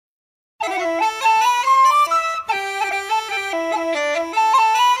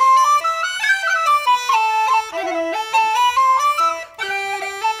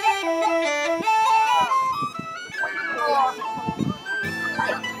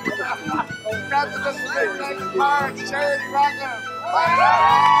Charity, rock 'em.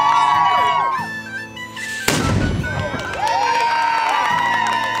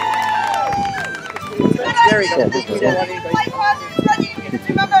 There we go.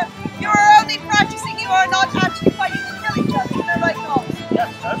 Remember, you are only practicing, you are not actually fighting to kill each other. They're like, no. Yes,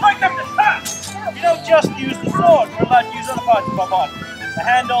 I'd like them to stop! You don't just use the sword, we're allowed to use other parts of our body. The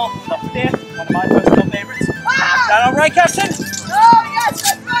handle, the fifth, one of my personal favorites. Is that alright, Captain? Oh, yes,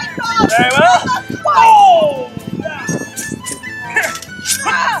 that's right, Bob. Very well. Oh!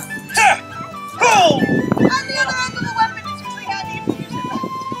 Pull! And the other end of the weapon is usually handy if you use it.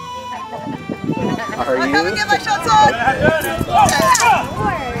 Are I'm you? gonna get my shots on.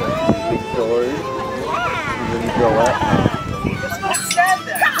 Big sword. And then you go up. Just don't stand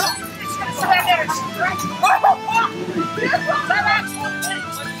there. It's gonna stand there and stretch.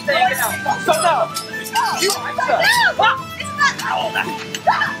 So no. You answer.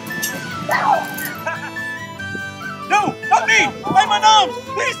 No, not me! I'm unarmed!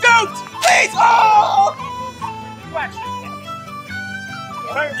 Please don't! Please! Oh! You actually can't.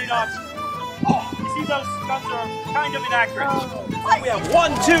 Apparently not. Oh, you see those guns are kind of inaccurate. We have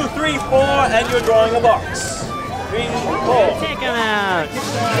 1, 2, 3, 4, and you're drawing a box. 3, 4. Take him out.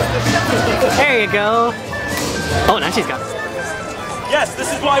 There you go. Oh, now she's got it. Yes,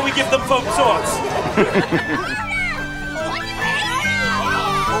 this is why we give them foam swords.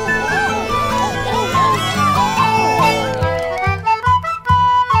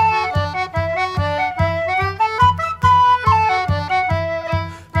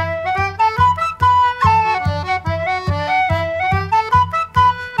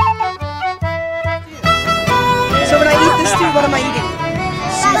 So when I eat this too, what am I eating?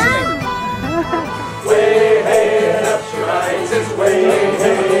 Seasoning. Way hey up she rises, way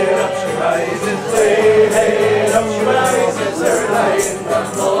hey up she rises, way hey up she rises, early in the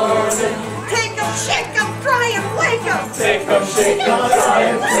morning. Take 'em, shake 'em, fry 'em, wake 'em. Take 'em, shake 'em, try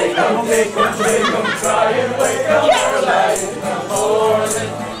and wake 'em, take 'em, shake 'em, try and wake 'em, early in the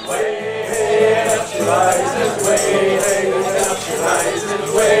morning. Way hey up she rises, way hey up she rises,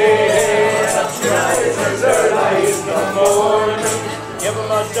 way hey up she rises, early in the morning. Give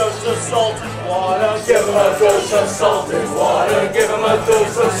them a dose of salted water. Give 'em a dose of salted water. Give 'em a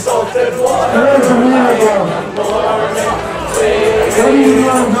dose of salted water. Early in the morning. Way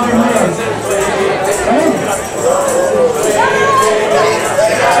rises, way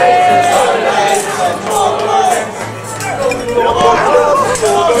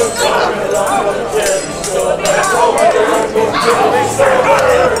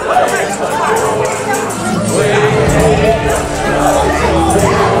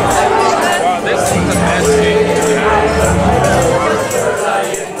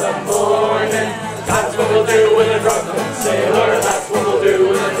That's what we'll do with a drunken sailor. That's what we'll do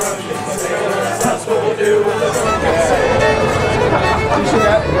with a drunken sailor. That's what we'll do with a drunken sailor. You should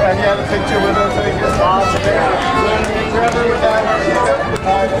have you had a picture with us so you can pause there. Forever with that.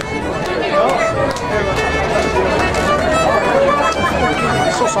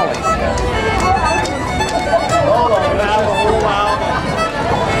 It's so solid. Hold on, now, hold on.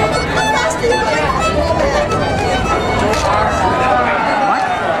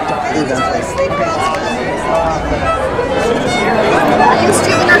 Are you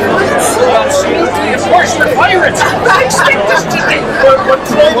stealing our goods? Of course, you're pirates! I expect this today. We're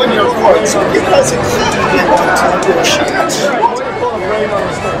trolling your courts because it's bullshit.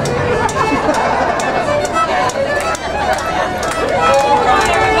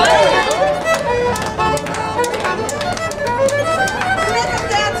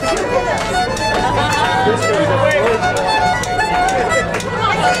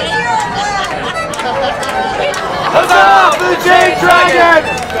 Huzzah for the Jade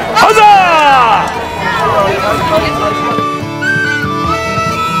Dragon!